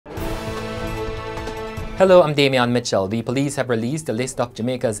Hello, I'm Damian Mitchell. The police have released a list of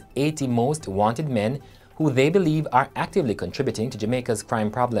Jamaica's 80 most wanted men who they believe are actively contributing to Jamaica's crime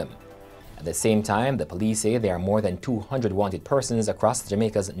problem. At the same time, the police say there are more than 200 wanted persons across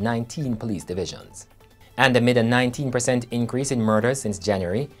Jamaica's 19 police divisions. And amid a 19% increase in murders since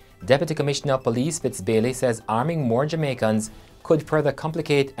January, Deputy Commissioner of Police Fitz Bailey says arming more Jamaicans could further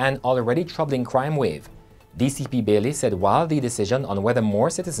complicate an already troubling crime wave. DCP Bailey said while the decision on whether more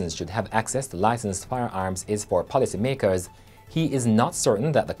citizens should have access to licensed firearms is for policymakers, he is not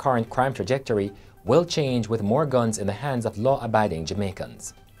certain that the current crime trajectory will change with more guns in the hands of law-abiding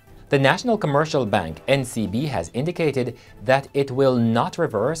Jamaicans. The National Commercial Bank, NCB, has indicated that it will not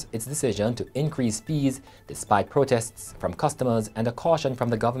reverse its decision to increase fees despite protests from customers and a caution from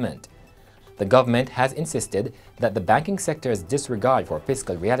the government. The government has insisted that the banking sector's disregard for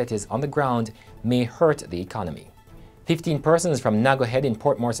fiscal realities on the ground may hurt the economy. 15 persons from Naggo Head in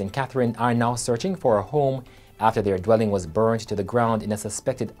Portmore, St. Catherine are now searching for a home after their dwelling was burned to the ground in a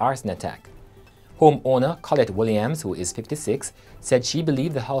suspected arson attack. Homeowner Colette Williams, who is 56, said she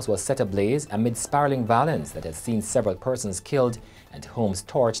believed the house was set ablaze amid spiraling violence that has seen several persons killed and homes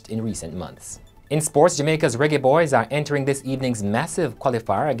torched in recent months. In sports, Jamaica's Reggae Boyz are entering this evening's massive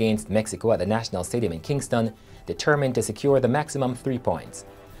qualifier against Mexico at the National Stadium in Kingston, determined to secure the maximum 3 points.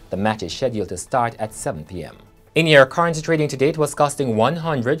 The match is scheduled to start at 7 p.m. In-year currency trading to date was costing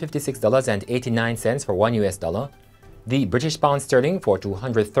 $156.89 for $1 US, the British pound sterling for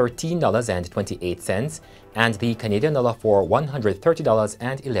 $213.28, and the Canadian dollar for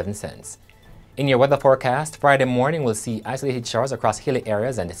 $130.11. In your weather forecast, Friday morning will see isolated showers across hilly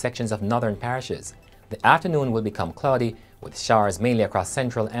areas and sections of northern parishes. The afternoon will become cloudy with showers mainly across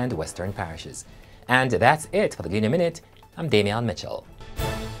central and western parishes. And that's it for the GLEANER Minute. I'm Damian Mitchell.